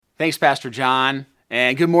Thanks, Pastor John.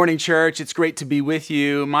 And good morning, church. It's great to be with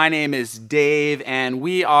you. My name is Dave, and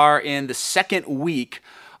we are in the second week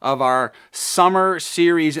of our summer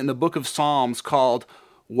series in the book of Psalms called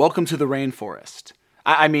Welcome to the Rainforest.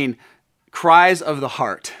 I mean, Cries of the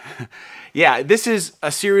Heart. Yeah, this is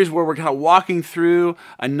a series where we're kind of walking through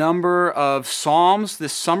a number of Psalms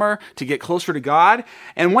this summer to get closer to God.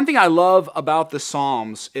 And one thing I love about the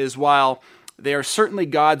Psalms is while they are certainly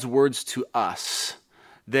God's words to us,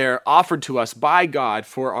 they're offered to us by God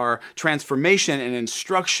for our transformation and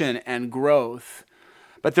instruction and growth.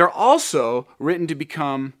 But they're also written to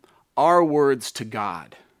become our words to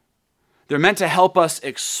God. They're meant to help us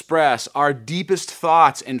express our deepest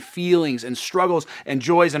thoughts and feelings and struggles and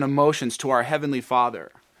joys and emotions to our Heavenly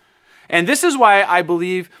Father. And this is why I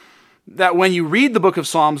believe that when you read the book of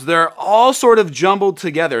Psalms, they're all sort of jumbled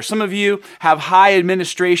together. Some of you have high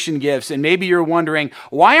administration gifts, and maybe you're wondering,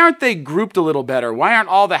 why aren't they grouped a little better? Why aren't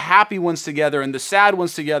all the happy ones together, and the sad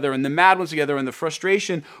ones together, and the mad ones together, and the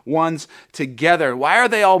frustration ones together? Why are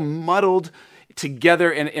they all muddled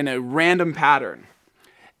together in a random pattern?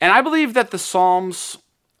 And I believe that the Psalms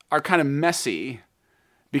are kind of messy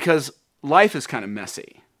because life is kind of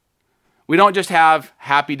messy. We don't just have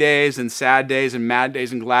happy days and sad days and mad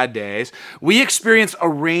days and glad days. We experience a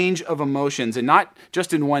range of emotions, and not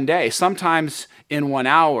just in one day, sometimes in 1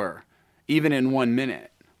 hour, even in 1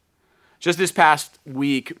 minute. Just this past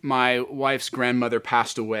week, my wife's grandmother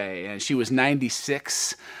passed away, and she was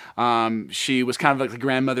 96. She was kind of like a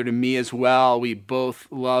grandmother to me as well. We both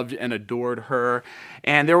loved and adored her,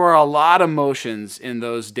 and there were a lot of emotions in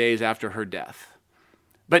those days after her death.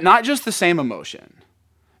 But not just the same emotion.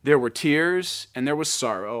 There were tears and there was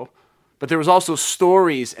sorrow, but there was also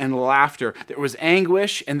stories and laughter. There was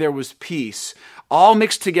anguish and there was peace, all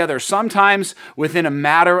mixed together, sometimes within a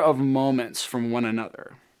matter of moments from one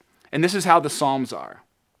another. And this is how the Psalms are.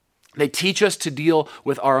 They teach us to deal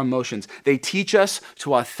with our emotions. They teach us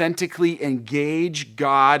to authentically engage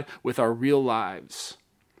God with our real lives.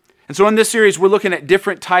 And so in this series, we're looking at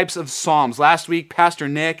different types of Psalms. Last week, Pastor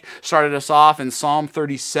Nick started us off in Psalm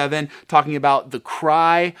 37, talking about the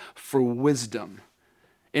cry for wisdom.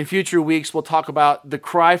 In future weeks, we'll talk about the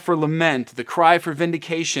cry for lament, the cry for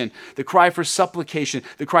vindication, the cry for supplication,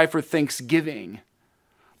 the cry for thanksgiving.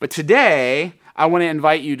 But today, I want to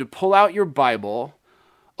invite you to pull out your Bible,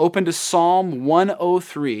 open to Psalm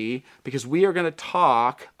 103, because we are going to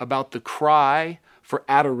talk about the cry for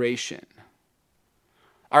adoration.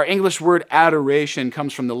 Our English word adoration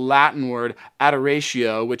comes from the Latin word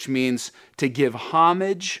adoratio, which means to give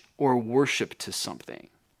homage or worship to something.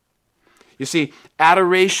 You see,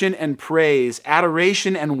 adoration and praise,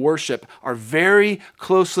 adoration and worship are very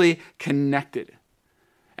closely connected.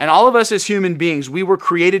 And all of us as human beings, we were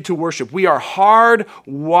created to worship. We are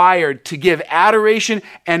hardwired to give adoration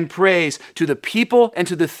and praise to the people and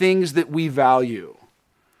to the things that we value.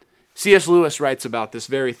 C.S. Lewis writes about this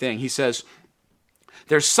very thing. He says,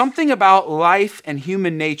 "There's something about life and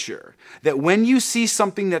human nature that when you see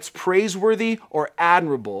something that's praiseworthy or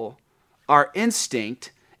admirable, our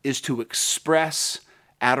instinct is to express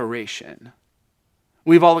adoration."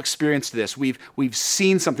 We've all experienced this. We've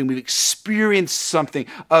seen something, we've experienced something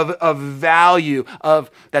of value,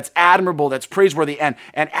 that's admirable, that's praiseworthy, and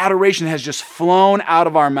adoration has just flown out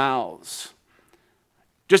of our mouths.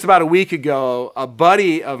 Just about a week ago, a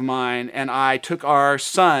buddy of mine and I took our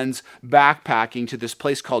sons backpacking to this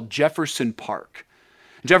place called Jefferson Park.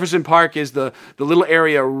 Jefferson Park is the little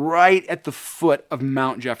area right at the foot of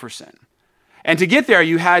Mount Jefferson. And to get there,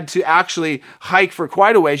 you had to actually hike for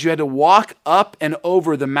quite a ways. You had to walk up and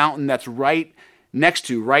over the mountain that's right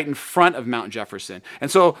in front of Mount Jefferson. And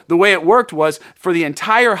so the way it worked was for the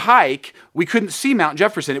entire hike, we couldn't see Mount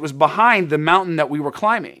Jefferson. It was behind the mountain that we were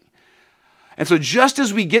climbing. And so just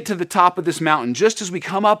as we get to the top of this mountain, just as we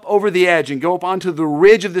come up over the edge and go up onto the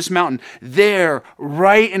ridge of this mountain, there,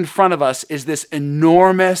 right in front of us, is this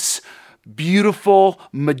enormous, beautiful,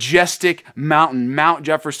 majestic mountain. Mount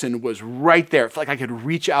Jefferson was right there. It felt like I could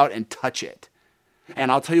reach out and touch it.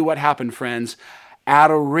 And I'll tell you what happened, friends.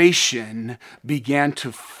 Adoration began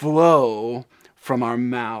to flow from our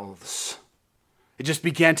mouths. It just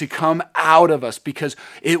began to come out of us because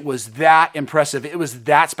it was that impressive. It was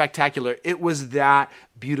that spectacular. It was that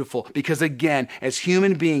beautiful. Because again, as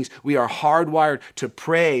human beings, we are hardwired to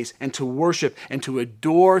praise and to worship and to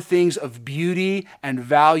adore things of beauty and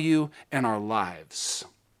value in our lives.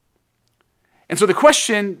 And so the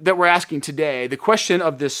question that we're asking today, the question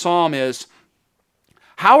of this psalm is,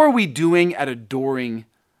 how are we doing at adoring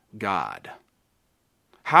God?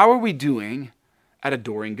 How are we doing at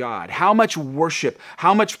adoring God? How much worship,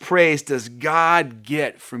 how much praise does God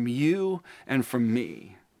get from you and from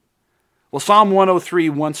me? Well, Psalm 103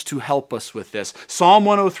 wants to help us with this. Psalm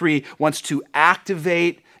 103 wants to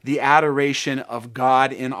activate the adoration of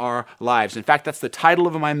God in our lives. In fact, that's the title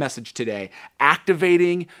of my message today,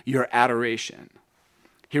 Activating Your Adoration.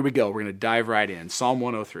 Here we go. We're going to dive right in. Psalm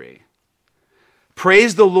 103.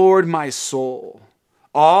 Praise the Lord, my soul.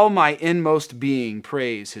 All my inmost being,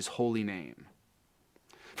 praise his holy name.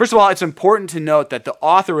 First of all, it's important to note that the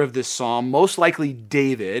author of this psalm, most likely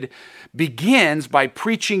David, begins by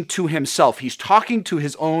preaching to himself. He's talking to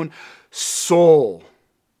his own soul.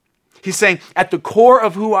 He's saying, at the core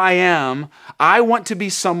of who I am, I want to be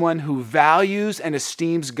someone who values and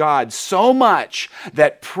esteems God so much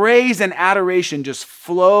that praise and adoration just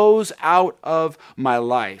flows out of my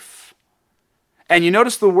life. And you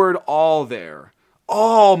notice the word all there.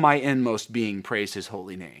 All my inmost being, praise his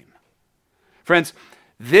holy name. Friends,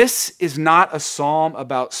 this is not a psalm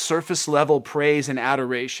about surface level praise and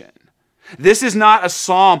adoration. This is not a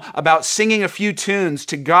psalm about singing a few tunes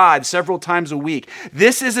to God several times a week.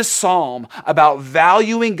 This is a psalm about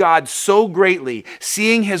valuing God so greatly,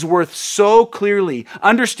 seeing his worth so clearly,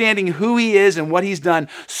 understanding who he is and what he's done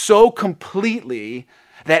so completely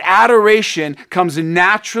that adoration comes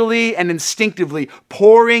naturally and instinctively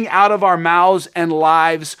pouring out of our mouths and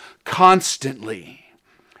lives constantly.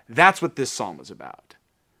 That's what this psalm is about.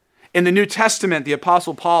 In the New Testament, the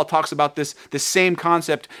Apostle Paul talks about this same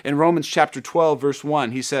concept in Romans chapter 12, verse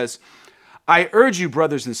 1. He says, I urge you,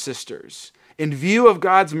 brothers and sisters, in view of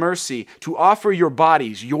God's mercy, to offer your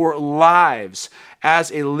bodies, your lives,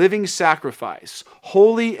 as a living sacrifice,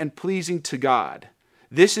 holy and pleasing to God.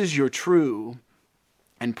 This is your true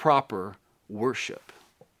and proper worship.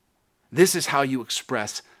 This is how you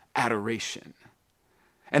express adoration.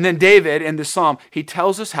 And then David, in the psalm, he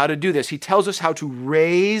tells us how to do this. He tells us how to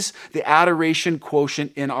raise the adoration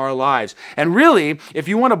quotient in our lives. And really, if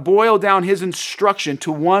you want to boil down his instruction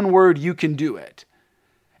to one word, you can do it.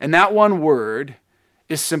 And that one word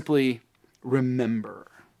is simply remember.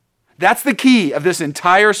 That's the key of this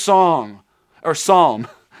entire song or psalm.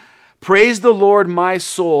 Praise the Lord, my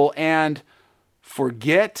soul, and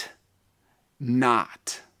forget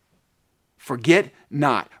not. Forget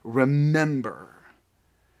not. Remember.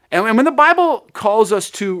 And when the Bible calls us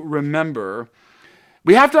to remember,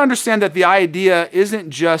 we have to understand that the idea isn't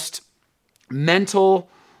just mental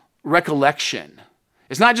recollection.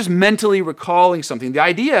 It's not just mentally recalling something. The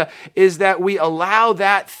idea is that we allow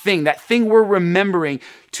that thing we're remembering,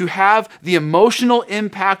 to have the emotional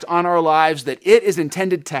impact on our lives that it is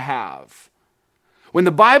intended to have. When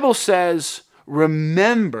the Bible says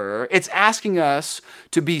remember, it's asking us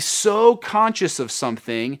to be so conscious of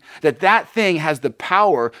something that that thing has the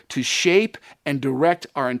power to shape and direct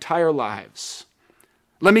our entire lives.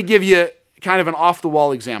 Let me give you kind of an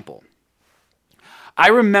off-the-wall example. I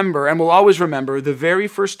remember, and will always remember, the very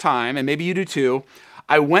first time, and maybe you do too,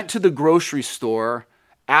 I went to the grocery store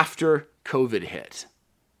after COVID hit.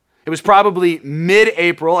 It was probably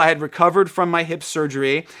mid-April. I had recovered from my hip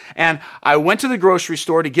surgery, and I went to the grocery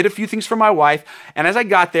store to get a few things for my wife, and as I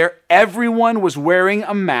got there, everyone was wearing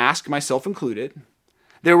a mask, myself included.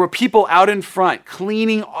 There were people out in front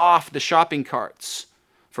cleaning off the shopping carts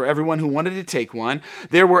for everyone who wanted to take one.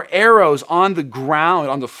 There were arrows on the ground,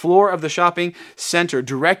 on the floor of the shopping center,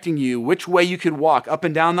 directing you which way you could walk up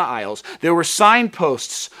and down the aisles. There were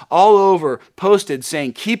signposts all over posted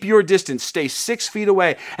saying, keep your distance, stay 6 feet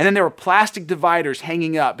away. And then there were plastic dividers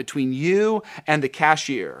hanging up between you and the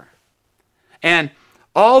cashier. And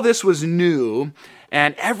all this was new,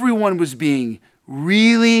 and everyone was being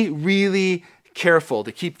really, really careful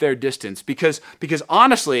to keep their distance because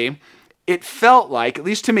honestly, it felt like, at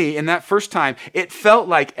least to me, in that first time, it felt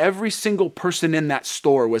like every single person in that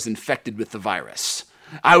store was infected with the virus.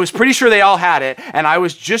 I was pretty sure they all had it, and I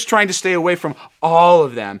was just trying to stay away from all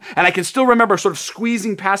of them. And I can still remember sort of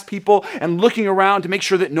squeezing past people and looking around to make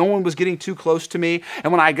sure that no one was getting too close to me.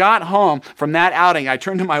 And when I got home from that outing, I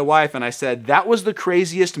turned to my wife and I said, that was the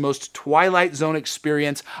craziest, most Twilight Zone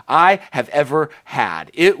experience I have ever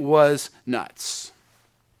had. It was nuts.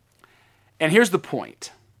 And here's the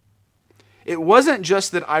point. It wasn't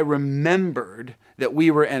just that I remembered that we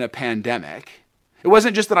were in a pandemic. It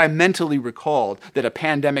wasn't just that I mentally recalled that a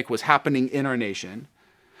pandemic was happening in our nation.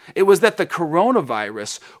 It was that the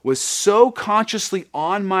coronavirus was so consciously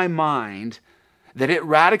on my mind that it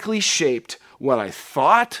radically shaped what I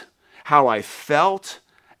thought, how I felt,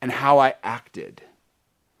 and how I acted.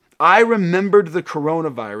 I remembered the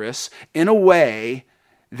coronavirus in a way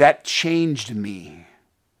that changed me.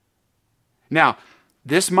 Now,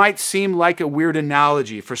 this might seem like a weird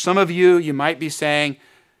analogy. For some of you, you might be saying,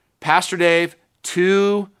 Pastor Dave,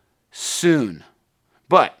 too soon.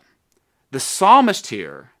 But the psalmist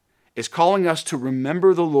here is calling us to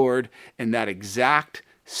remember the Lord in that exact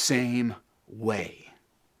same way.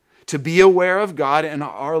 To be aware of God in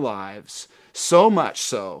our lives, so much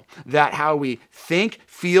so that how we think,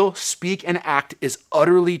 feel, speak, and act is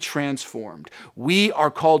utterly transformed. We are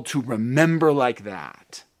called to remember like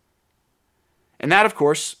that. And that, of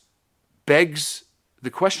course, begs the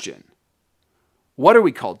question, what are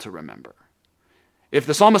we called to remember? If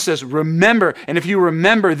the psalmist says, remember, and if you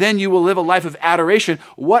remember, then you will live a life of adoration,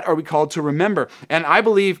 what are we called to remember? And I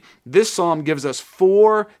believe this psalm gives us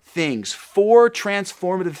four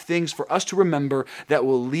transformative things for us to remember that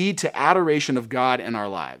will lead to adoration of God in our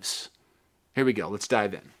lives. Here we go. Let's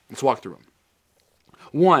dive in. Let's walk through them.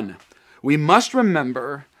 1, we must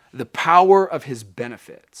remember the power of his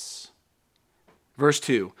benefits. Verse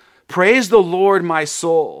 2, praise the Lord, my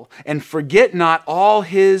soul, and forget not all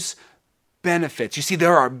his benefits. You see,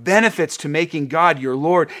 there are benefits to making God your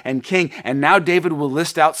Lord and King, and now David will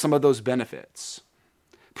list out some of those benefits.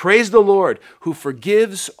 Praise the Lord, who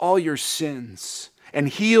forgives all your sins and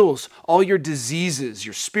heals all your diseases,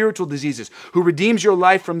 your spiritual diseases, who redeems your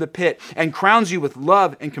life from the pit and crowns you with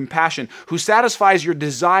love and compassion, who satisfies your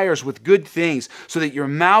desires with good things so that your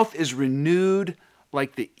mouth is renewed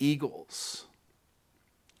like the eagles.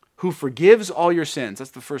 Who forgives all your sins. That's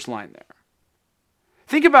the first line there.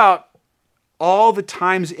 Think about all the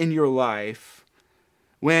times in your life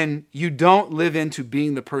when you don't live into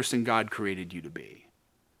being the person God created you to be.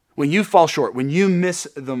 When you fall short, when you miss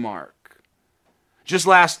the mark. Just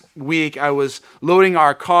last week, I was loading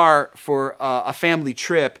our car for a family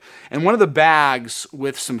trip, and one of the bags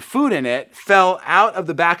with some food in it fell out of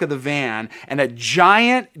the back of the van, and a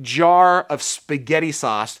giant jar of spaghetti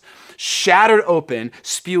sauce shattered open,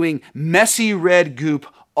 spewing messy red goop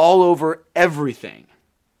all over everything.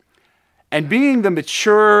 And being the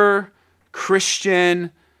mature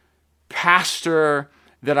Christian pastor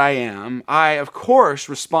that I am, I, of course,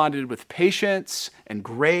 responded with patience and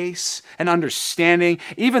grace and understanding,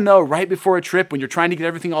 even though right before a trip, when you're trying to get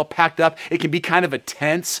everything all packed up, it can be kind of a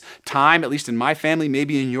tense time, at least in my family,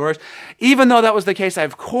 maybe in yours. Even though that was the case, I,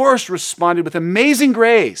 of course, responded with amazing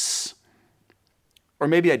grace. Or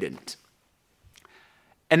maybe I didn't.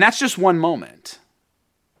 And that's just one moment.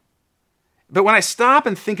 But when I stop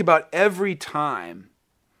and think about every time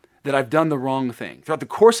that I've done the wrong thing, throughout the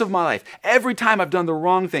course of my life, every time I've done the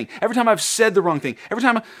wrong thing, every time I've said the wrong thing, every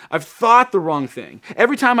time I've thought the wrong thing,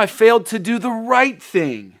 every time I failed to do the right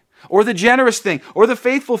thing, or the generous thing, or the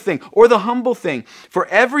faithful thing, or the humble thing, for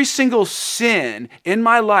every single sin in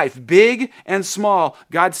my life, big and small,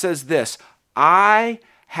 God says this, I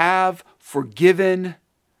have forgiven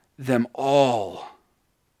them all.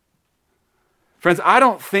 Friends, I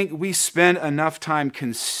don't think we spend enough time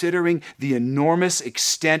considering the enormous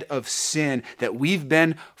extent of sin that we've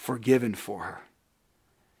been forgiven for.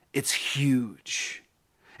 It's huge.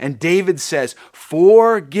 And David says,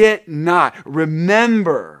 forget not,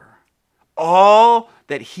 remember all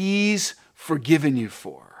that he's forgiven you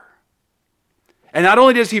for. And not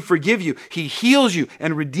only does he forgive you, he heals you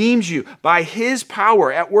and redeems you by his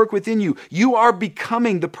power at work within you. You are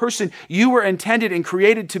becoming the person you were intended and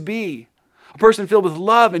created to be. A person filled with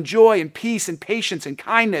love and joy and peace and patience and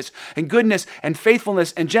kindness and goodness and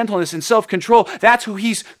faithfulness and gentleness and self-control. That's who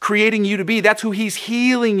he's creating you to be. That's who he's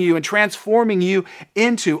healing you and transforming you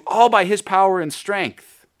into, all by his power and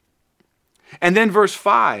strength. And then verse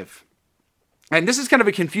 5. And this is kind of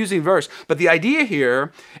a confusing verse, but the idea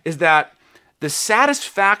here is that the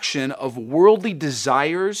satisfaction of worldly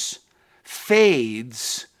desires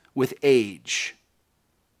fades with age.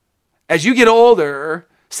 As you get older,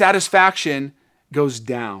 satisfaction goes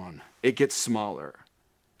down. It gets smaller.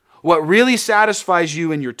 What really satisfies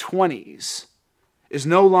you in your 20s is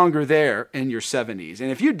no longer there in your 70s.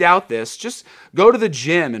 And if you doubt this, just go to the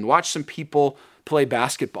gym and watch some people play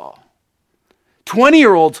basketball.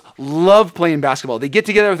 20-year-olds love playing basketball. They get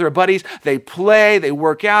together with their buddies, they play, they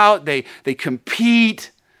work out, they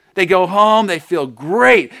compete. They go home, they feel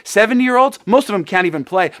great. 70-year-olds, most of them can't even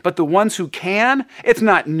play, but the ones who can, it's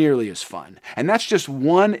not nearly as fun. And that's just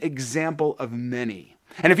one example of many.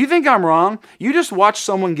 And if you think I'm wrong, you just watch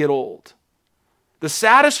someone get old. The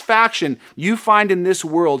satisfaction you find in this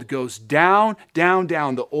world goes down, down,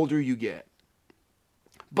 down the older you get.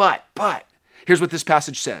 But, here's what this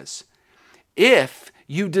passage says. If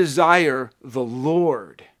you desire the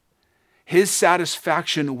Lord, his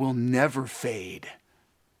satisfaction will never fade.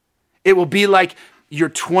 It will be like you're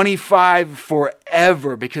 25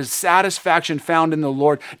 forever because satisfaction found in the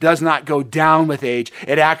Lord does not go down with age.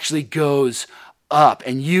 It actually goes up,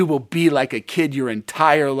 and you will be like a kid your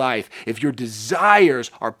entire life if your desires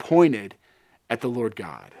are pointed at the Lord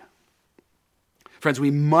God. Friends,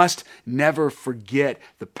 we must never forget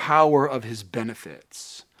the power of his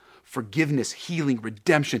benefits. Forgiveness, healing,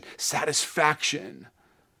 redemption, satisfaction.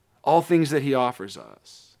 All things that he offers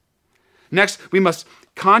us. Next, we must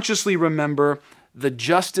consciously remember the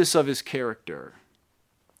justice of his character.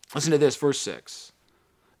 Listen to this, verse 6.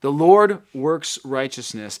 The Lord works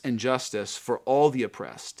righteousness and justice for all the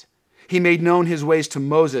oppressed. He made known his ways to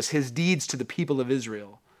Moses, his deeds to the people of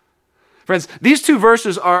Israel. Friends, these two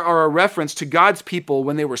verses are a reference to God's people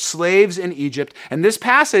when they were slaves in Egypt. And this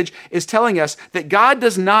passage is telling us that God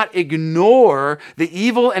does not ignore the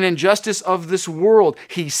evil and injustice of this world.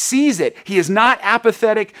 He sees it. He is not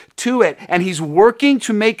apathetic to it. And he's working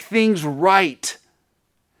to make things right.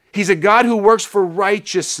 He's a God who works for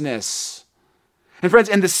righteousness. And friends,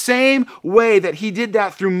 in the same way that he did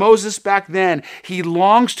that through Moses back then, he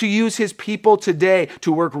longs to use his people today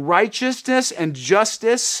to work righteousness and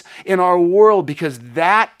justice in our world because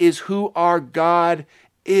that is who our God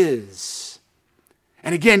is.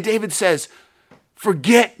 And again, David says,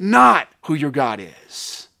 forget not who your God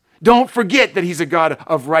is. Don't forget that he's a God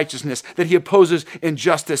of righteousness, that he opposes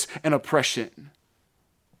injustice and oppression.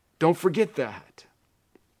 Don't forget that.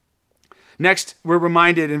 Next, we're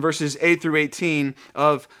reminded in verses 8 through 18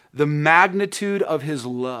 of the magnitude of his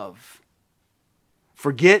love.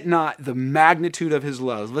 Forget not the magnitude of his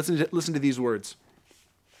love. Listen to these words.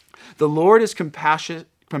 The Lord is compassionate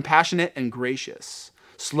and gracious,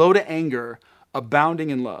 slow to anger, abounding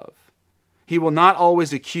in love. He will not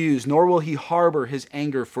always accuse, nor will he harbor his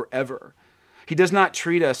anger forever. He does not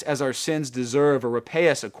treat us as our sins deserve or repay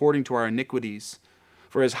us according to our iniquities.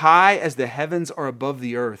 For as high as the heavens are above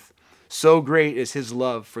the earth, so great is his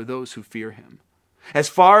love for those who fear him. As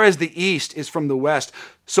far as the east is from the west,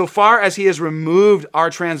 so far as he has removed our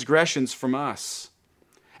transgressions from us.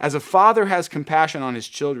 As a father has compassion on his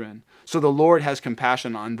children, so the Lord has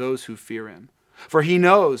compassion on those who fear him. For he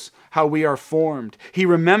knows how we are formed. He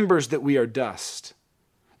remembers that we are dust.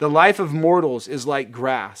 The life of mortals is like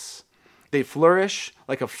grass. They flourish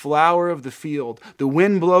like a flower of the field. The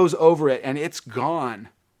wind blows over it, and it's gone,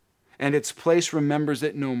 and its place remembers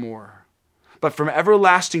it no more. But from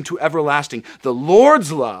everlasting to everlasting, the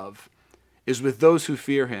Lord's love is with those who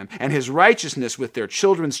fear him, and his righteousness with their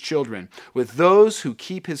children's children, with those who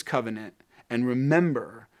keep his covenant and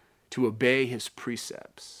remember to obey his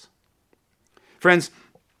precepts. Friends,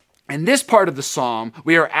 in this part of the psalm,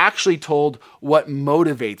 we are actually told what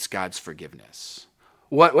motivates God's forgiveness.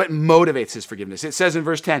 What motivates his forgiveness? It says in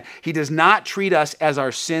verse 10, he does not treat us as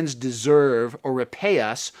our sins deserve or repay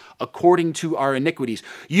us according to our iniquities.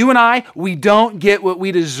 You and I, we don't get what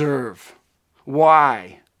we deserve.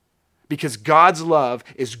 Why? Because God's love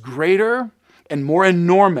is greater and more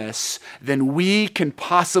enormous than we can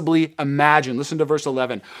possibly imagine. Listen to verse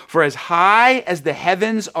 11. For as high as the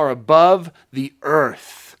heavens are above the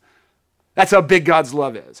earth. That's how big God's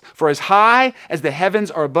love is. For as high as the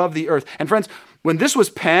heavens are above the earth. And friends, when this was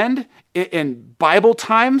penned in Bible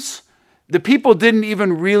times, the people didn't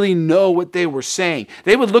even really know what they were saying.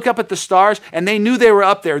 They would look up at the stars and they knew they were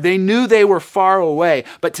up there. They knew they were far away.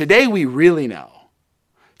 But today we really know.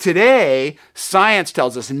 Today, science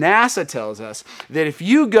tells us, NASA tells us, that if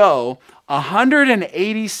you go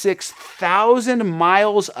 186,000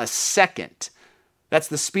 miles a second, that's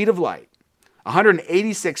the speed of light,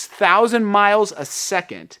 186,000 miles a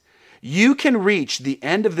second, you can reach the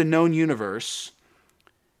end of the known universe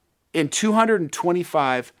in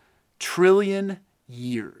 225 trillion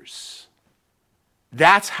years.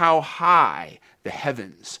 That's how high the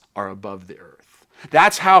heavens are above the earth.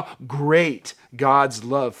 That's how great God's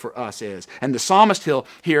love for us is. And the psalmist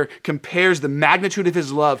here compares the magnitude of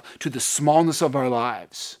his love to the smallness of our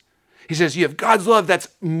lives. He says, you have God's love that's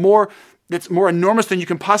more enormous than you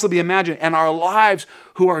can possibly imagine, and our lives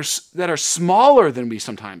that are smaller than we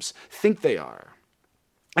sometimes think they are.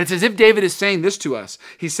 And it's as if David is saying this to us.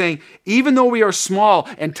 He's saying, even though we are small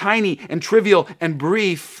and tiny and trivial and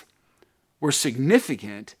brief, we're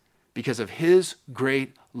significant because of his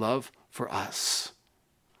great love for us.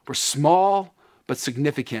 We're small but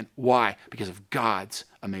significant. Why? Because of God's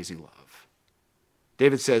amazing love.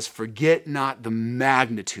 David says, forget not the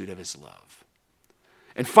magnitude of his love.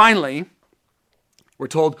 And finally, we're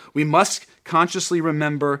told we must consciously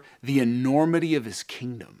remember the enormity of his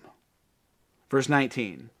kingdom. Verse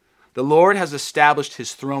 19, the Lord has established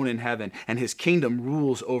his throne in heaven, and his kingdom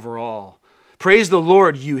rules over all. Praise the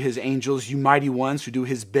Lord, you his angels, you mighty ones who do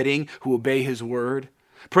his bidding, who obey his word.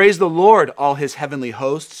 Praise the Lord, all his heavenly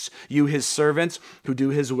hosts, you his servants who do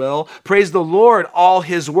his will. Praise the Lord, all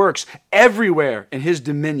his works, everywhere in his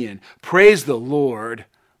dominion. Praise the Lord,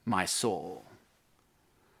 my soul.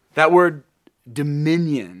 That word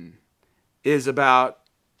dominion is about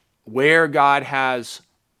where God has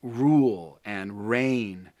rule and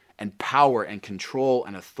reign and power and control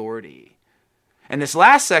and authority. And this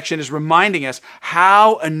last section is reminding us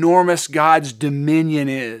how enormous God's dominion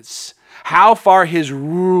is, how far his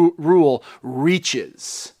rule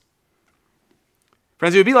reaches.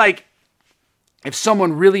 Friends, it would be like if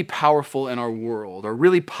someone really powerful in our world, or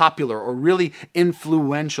really popular, or really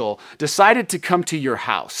influential, decided to come to your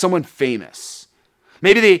house, someone famous.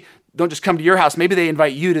 Maybe they don't just come to your house, maybe they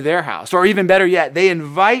invite you to their house. Or even better yet, they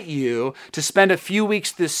invite you to spend a few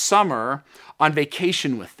weeks this summer on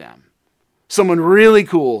vacation with them. Someone really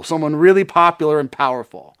cool, someone really popular and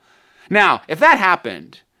powerful. Now, if that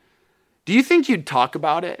happened, do you think you'd talk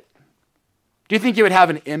about it? Do you think it would have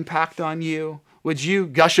an impact on you? Would you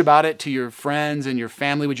gush about it to your friends and your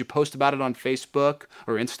family? Would you post about it on Facebook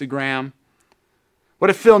or Instagram? What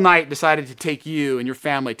if Phil Knight decided to take you and your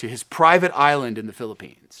family to his private island in the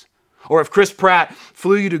Philippines? Or if Chris Pratt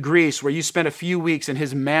flew you to Greece where you spent a few weeks in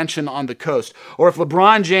his mansion on the coast? Or if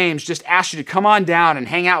LeBron James just asked you to come on down and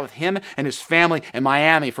hang out with him and his family in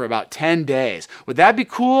Miami for about 10 days? Would that be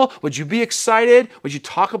cool? Would you be excited? Would you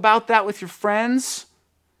talk about that with your friends?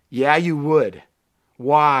 Yeah, you would.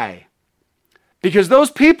 Why? Because those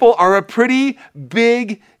people are a pretty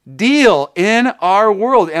big deal in our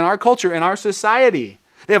world, in our culture, in our society.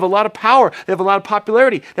 They have a lot of power. They have a lot of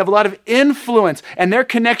popularity. They have a lot of influence. And their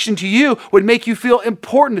connection to you would make you feel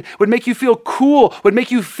important, would make you feel cool, would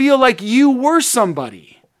make you feel like you were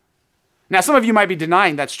somebody. Now, some of you might be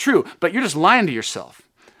denying that's true, but you're just lying to yourself.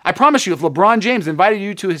 I promise you, if LeBron James invited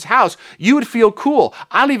you to his house, you would feel cool.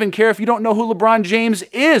 I don't even care if you don't know who LeBron James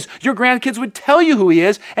is. Your grandkids would tell you who he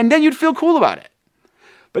is, and then you'd feel cool about it.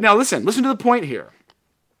 But now listen to the point here.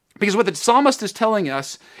 Because what the psalmist is telling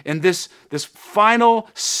us in this final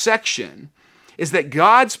section is that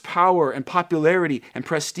God's power and popularity and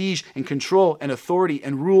prestige and control and authority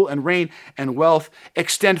and rule and reign and wealth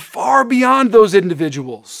extend far beyond those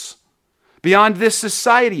individuals, beyond this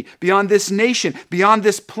society, beyond this nation, beyond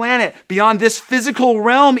this planet, beyond this physical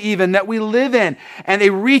realm even that we live in. And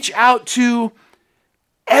they reach out to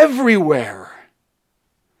everywhere.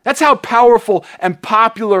 That's how powerful and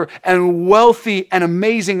popular and wealthy and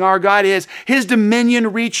amazing our God is. His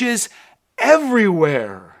dominion reaches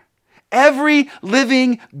everywhere. Every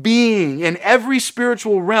living being in every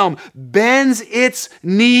spiritual realm bends its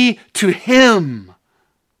knee to him.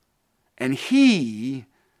 And he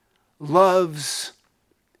loves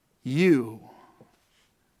you.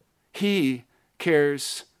 He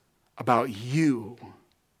cares about you.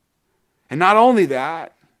 And not only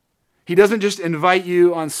that, he doesn't just invite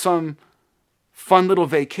you on some fun little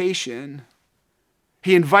vacation.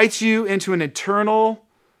 He invites you into an eternal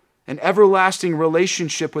and everlasting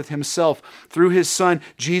relationship with himself through his Son,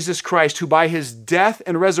 Jesus Christ, who by his death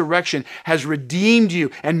and resurrection has redeemed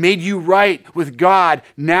you and made you right with God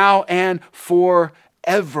now and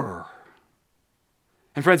forever.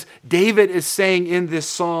 And friends, David is saying in this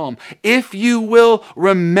psalm, if you will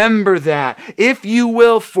remember that, if you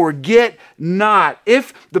will forget not,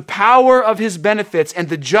 if the power of his benefits and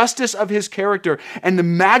the justice of his character and the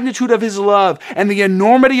magnitude of his love and the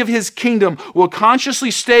enormity of his kingdom will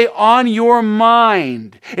consciously stay on your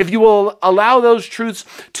mind, if you will allow those truths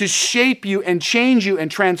to shape you and change you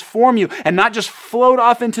and transform you and not just float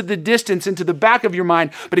off into the distance, into the back of your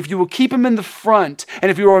mind, but if you will keep him in the front,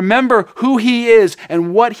 and if you will remember who he is and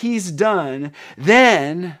what he's done,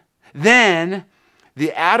 then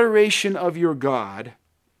the adoration of your God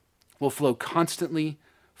will flow constantly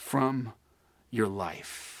from your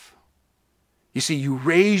life. You see, you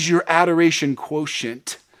raise your adoration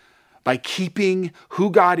quotient by keeping who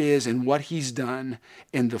God is and what he's done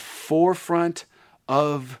in the forefront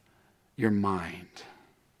of your mind.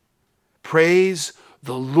 Praise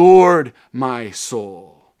the Lord, my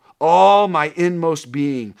soul. All my inmost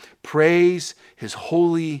being, praise his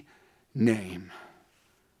holy name.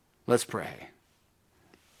 Let's pray.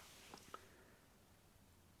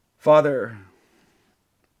 Father,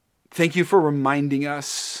 thank you for reminding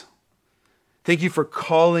us. Thank you for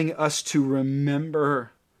calling us to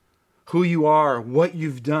remember who you are, what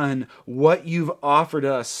you've done, what you've offered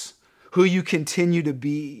us, who you continue to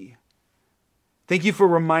be. Thank you for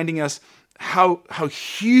reminding us how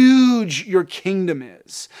huge your kingdom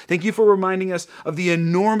is. Thank you for reminding us of the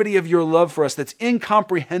enormity of your love for us that's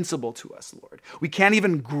incomprehensible to us, Lord. We can't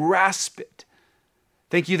even grasp it.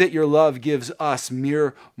 Thank you that your love gives us,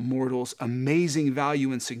 mere mortals, amazing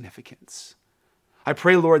value and significance. I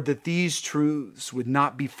pray, Lord, that these truths would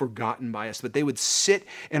not be forgotten by us, but they would sit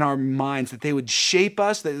in our minds, that they would shape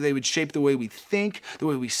us, that they would shape the way we think, the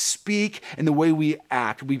way we speak, and the way we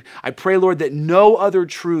act. I pray, Lord, that no other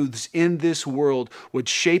truths in this world would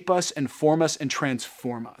shape us and form us and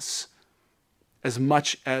transform us as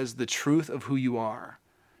much as the truth of who you are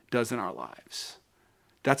does in our lives.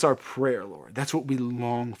 That's our prayer, Lord. That's what we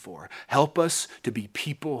long for. Help us to be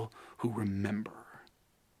people who remember.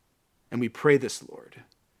 And we pray this, Lord,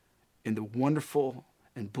 in the wonderful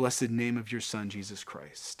and blessed name of your Son, Jesus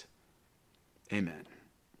Christ. Amen.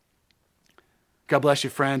 God bless you,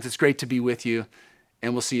 friends. It's great to be with you,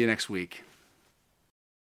 and we'll see you next week.